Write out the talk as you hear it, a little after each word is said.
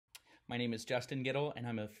My name is Justin Gittle, and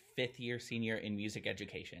I'm a fifth year senior in music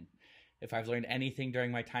education. If I've learned anything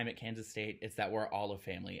during my time at Kansas State, it's that we're all a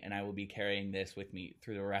family, and I will be carrying this with me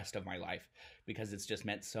through the rest of my life because it's just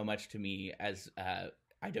meant so much to me as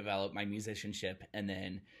I develop my musicianship and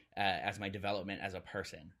then as my development as a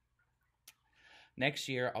person. Next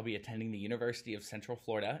year, I'll be attending the University of Central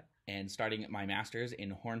Florida and starting my master's in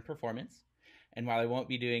horn performance. And while I won't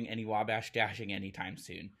be doing any Wabash dashing anytime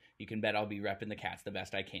soon, you can bet I'll be repping the Cats the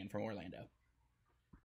best I can from Orlando.